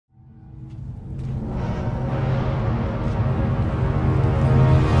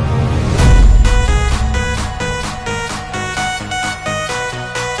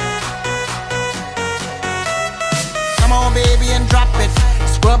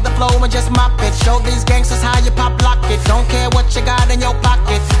the flow and just mop it. Show these gangsters how you pop lock it. Don't care what you got in your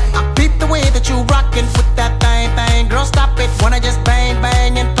pocket. I peep the way that you rockin' with that thing. Girl, stop it. Wanna just bang,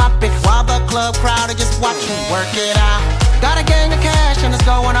 bang and pop it while the club crowd are just watching. Work it out. Got a gang of cash and it's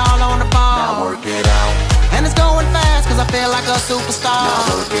going all on the ball. Now work it out. And it's going fast cause I feel like a superstar.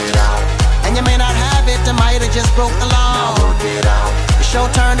 Now work it out. And you may not have it, I might have just broke the law. Now work it out. It's your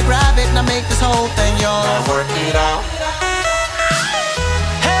turn to grab it and I make this whole thing yours. Now work it out.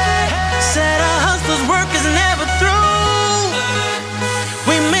 Said our hustler's work is never through.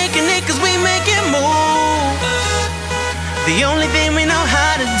 We making it cause we make it move. The only thing we know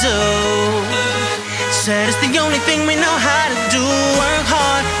how to do. Said it's the only thing we know how to do. Work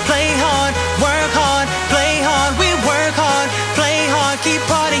hard, play hard, work hard, play hard. We work hard, play hard, keep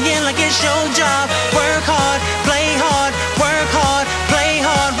partying like it's your job. Work hard, play hard, work hard, play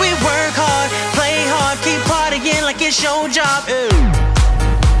hard. We work hard, play hard, keep partying like it's your job. Ew.